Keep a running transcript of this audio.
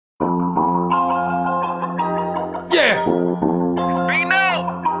there?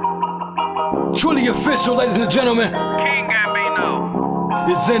 Truly official, ladies and gentlemen. KingGambino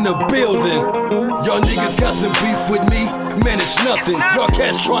is in the building. Y'all niggas got some beef with me, man, it's nothing. Y'all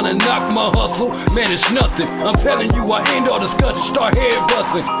cats tryna knock my hustle, man, it's nothing. I'm telling you, I end all discussion, start head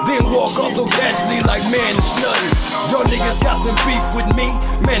busting, then walk off so casually like, man, it's nothing. Y'all niggas got some beef with me,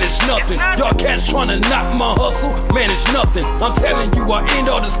 man, it's nothing. Y'all cats tryna knock my hustle, man, it's nothing. I'm telling you, I end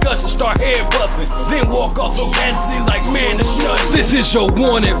all discussion, start head busting, then walk off so casually like, man, it's nothing. This is your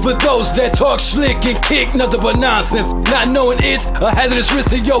warning for those that talk slick and kick nothing but nonsense, not knowing it's a hazardous risk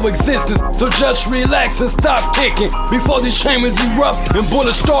to your existence. So just relax and stop kicking before these shamans erupt and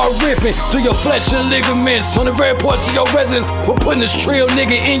bullets start ripping through your flesh and ligaments on the very parts of your residence for putting this trill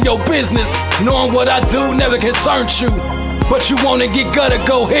nigga in your business. Knowing what I do never concerns you, but you wanna get gutter,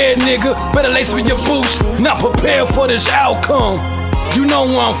 go ahead nigga. Better lace with your boots, not prepared for this outcome. You know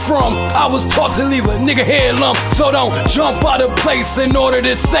where I'm from, I was taught to leave a nigga head lump. So don't jump out of place in order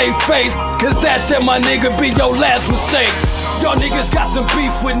to save face, cause that shit, my nigga, be your last mistake. Y'all niggas got some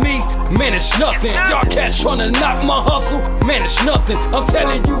beef with me, man, it's nothing. Y'all cats tryna knock my hustle, man, it's nothing. I'm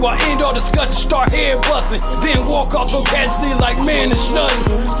telling you, I end all discussion, start head busting, then walk off so casually like, man, it's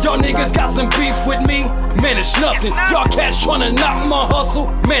nothing. Y'all niggas got some beef with me, man, it's nothing. Y'all cats tryna knock my hustle,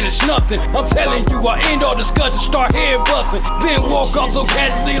 man, it's nothing. I'm telling you, I end all discussion, start head busting, then walk off so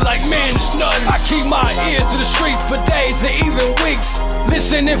casually like, man, it's nothing. I keep my ears to the streets for days and even weeks,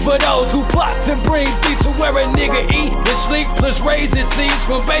 listening for those who plot to bring beef to where a nigga eat and sleep, plus raise its seeds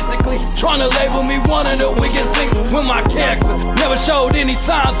from basically trying to label me one of the weakest links when my character never showed any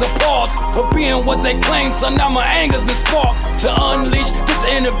signs of parts of being what they claim. So now my anger's been sparked to unleash this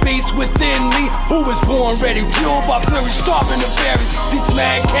inner beast within me, who was born ready, fueled by fury, starving to bury these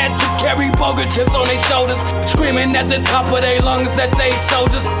mad cats who carry poker chips on their shoulders, screaming at the top of their lungs that they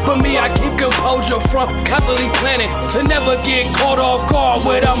soldiers. But me, I keep composure from constantly planning to never get caught off guard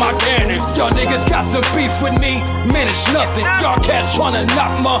without my cannon. Y'all niggas got some beef with me, man, it's nothing. Y'all cats tryna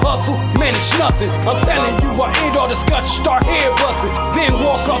knock my hustle, man, it's nothing. I'm telling you, I end all discussion, start head busting, then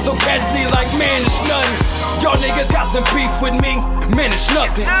walk off so casually like, man, it's nothing. Y'all niggas got some beef with me, man, it's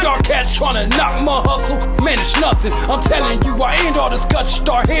nothing. Y'all cats tryna knock my hustle, man, it's nothing. I'm telling you, I end all discussion,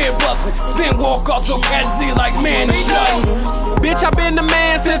 start head busting, then walk off so casually like, man, it's nothing. Bitch, I been the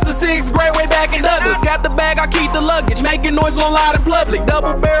man since the 6th grade, way back in Douglas. Got the bag, I keep the luggage, making noise on loud in public.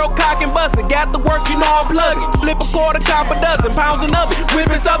 Double barrel, cock and bustin', got the work, you know I'm plugging. Flip a quarter, cop a dozen, pounds and oven.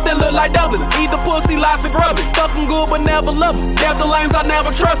 Whipping something look like doublets. Eat the pussy, lots of grubbing. Fucking good, but never love them. Deaf the lames, I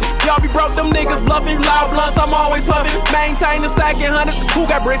never trust them. Y'all be broke, them niggas bluffing. Loud blunts, I'm always puffing. Maintaining, stacking hundreds. Who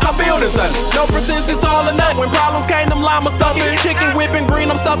got bricks? I'm building something. No percents, it's all or nothing. When problems came, them llamas stuffing. Chicken whipping,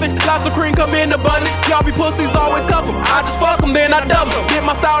 green, I'm stuffing. Lots of cream come in the buttons. Y'all be pussies, always cuff them. I just fuck them, then I dump them. Get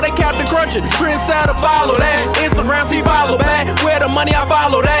my style, they Captain Crunching. Trendsetter, follow that. Instagram, see follow back. Where the money, I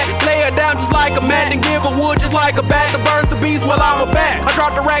follow that. Lay her down just like a mat, and give her wood just like a bat. The birds, the beast, while I'm a bat. I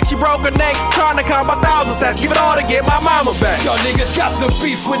dropped the rack, she broke her neck. Trying to count my thousands stats. Give it all to get my mama back. Y'all niggas got some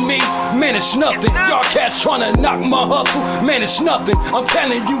beef with me, man, it's nothing. Y'all cats tryna knock my hustle, man, it's nothing. I'm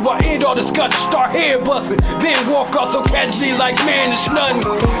telling you, I end all discussion, start head busting, then walk off so casually like, man, it's nothing.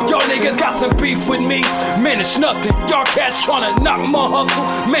 Y'all niggas got some beef with me, man, it's nothing. Y'all cats tryna knock my hustle,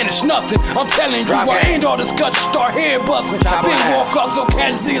 man, it's nothing. I'm telling you, I end all discussion, start head busting, then walk off so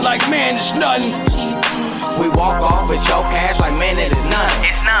casually like, man, it's nothing. We walk off with your cash like, man, it is none.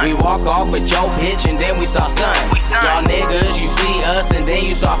 We walk off with your bitch and then we start stunning. Y'all niggas, you see us and then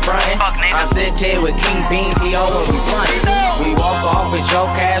you start fronting. I'm sitting here with King Bean T.O. and we blunting. We walk off with your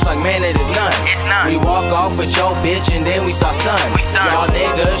cash like, man, it is none. We walk off with your bitch and then we start stunning. Y'all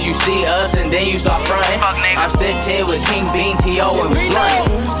niggas, you see us and then you start fronting. I'm sitting here with King Bean T.O. and we blunting.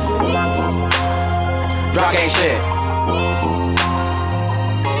 Drop ain't shit.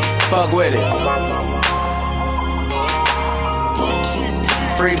 Fuck with it.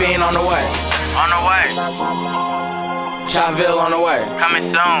 Free Bean on the way. on the way. Shopville on the way. Coming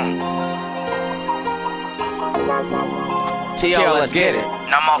soon. T.O., let's get it.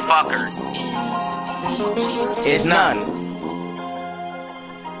 No more fuckers. It's none.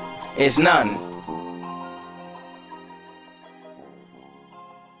 It's none.